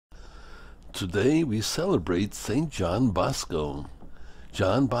Today we celebrate St. John Bosco.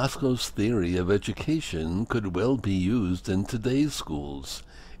 John Bosco's theory of education could well be used in today's schools.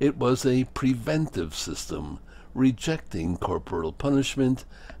 It was a preventive system, rejecting corporal punishment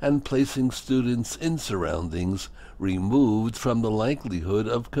and placing students in surroundings removed from the likelihood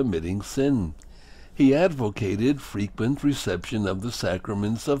of committing sin. He advocated frequent reception of the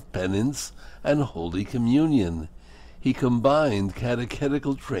sacraments of penance and Holy Communion. He combined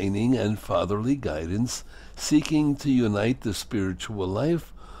catechetical training and fatherly guidance, seeking to unite the spiritual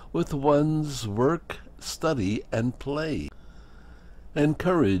life with one's work, study, and play.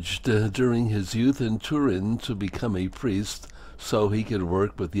 Encouraged during his youth in Turin to become a priest so he could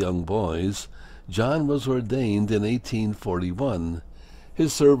work with young boys, John was ordained in 1841.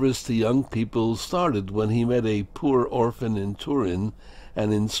 His service to young people started when he met a poor orphan in Turin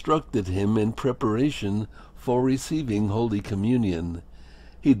and instructed him in preparation for receiving Holy Communion.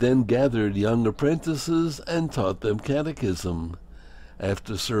 He then gathered young apprentices and taught them catechism.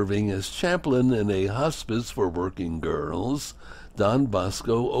 After serving as chaplain in a hospice for working girls, Don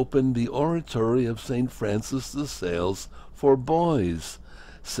Bosco opened the Oratory of St. Francis de Sales for boys.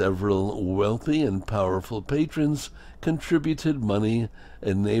 Several wealthy and powerful patrons contributed money,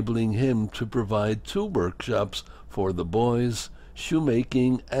 enabling him to provide 2 workshops for the boys,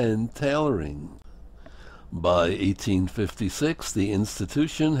 shoemaking and tailoring. By 1856, the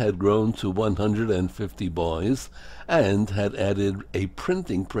institution had grown to 150 boys and had added a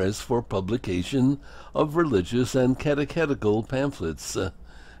printing press for publication of religious and catechetical pamphlets.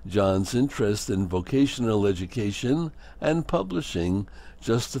 John's interest in vocational education and publishing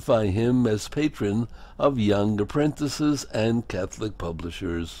justify him as patron of young apprentices and Catholic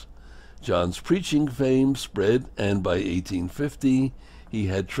publishers. John's preaching fame spread, and by 1850 he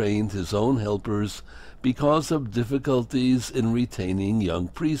had trained his own helpers because of difficulties in retaining young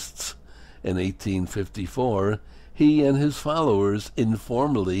priests. In 1854, he and his followers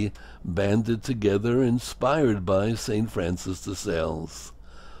informally banded together, inspired by St. Francis de Sales.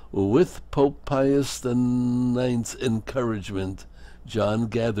 With Pope Pius IX's encouragement, John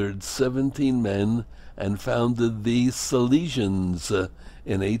gathered 17 men and founded the Salesians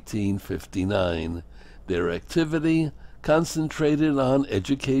in 1859. Their activity concentrated on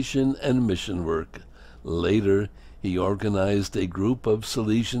education and mission work. Later, he organized a group of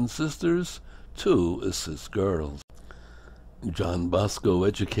Salesian sisters to assist girls. John Bosco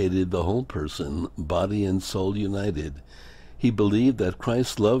educated the whole person, body and soul united. He believed that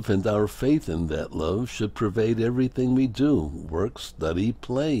Christ's love and our faith in that love should pervade everything we do, work, study,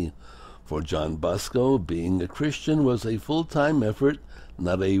 play. For John Bosco, being a Christian was a full-time effort,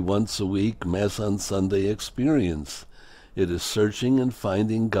 not a once-a-week Mass on Sunday experience. It is searching and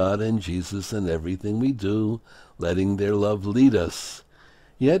finding God and Jesus in everything we do, letting their love lead us.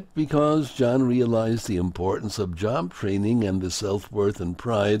 Yet, because John realized the importance of job training and the self-worth and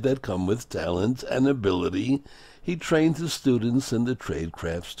pride that come with talent and ability, he trained his students in the trade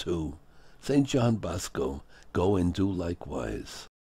crafts too. St. John Bosco, go and do likewise.